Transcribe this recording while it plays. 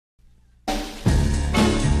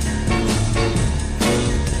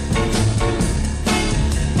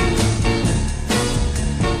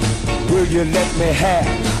you let me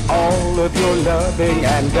have all of your loving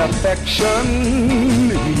and affection?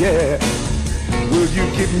 Yeah. Will you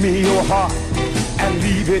give me your heart and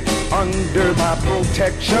leave it under my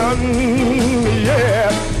protection? Yeah.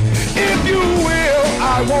 If you will,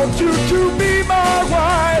 I want you to be my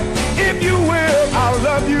wife. If you will, I'll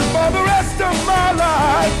love you for the rest of my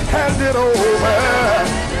life. Hand it over.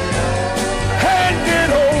 Hand it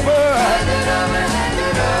over.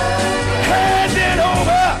 Hand it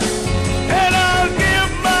over. And I'll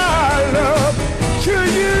give my love to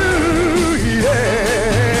you.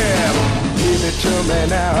 Yeah. Give it to me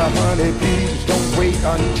now, honey. Please don't wait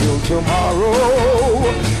until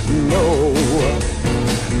tomorrow. No.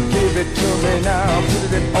 Give it to me now,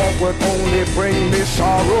 put it off would only bring me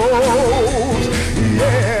sorrows.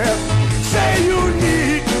 Yeah, say you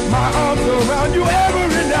need my arms around you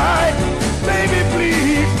every night. Baby,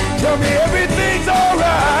 please tell me everything's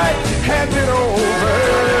alright. Hand it over.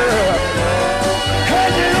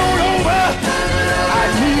 Hand it on over. I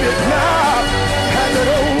need it now. Hand it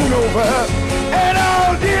on over. And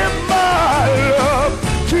I'll give my love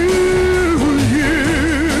to you.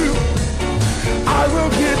 I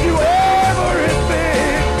will give you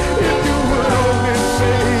everything if you would only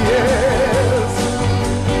say yes.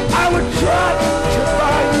 I would try to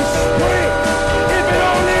buy you spring if it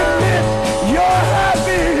only meant your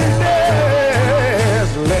happiness.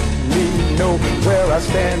 Let me know where I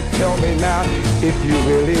stand. Tell me now if you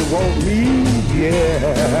really want me.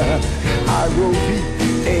 Yeah, I will be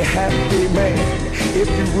a happy man if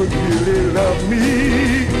you would really love me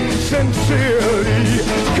sincerely.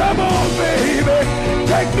 Come on, baby,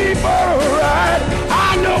 take me for a ride.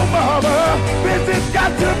 I know, mama, this has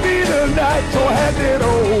got to be the night, so hand it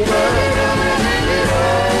over.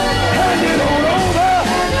 Hand it on over.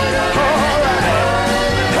 All right.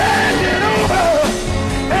 Hand it over,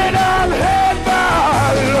 and I'll hand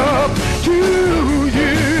my love to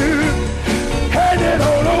you. Hand it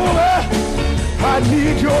on over. I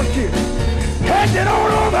need your gift. Hand it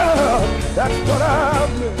on over. That's what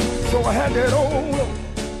I'm. So hand it on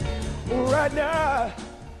right now,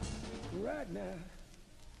 right now.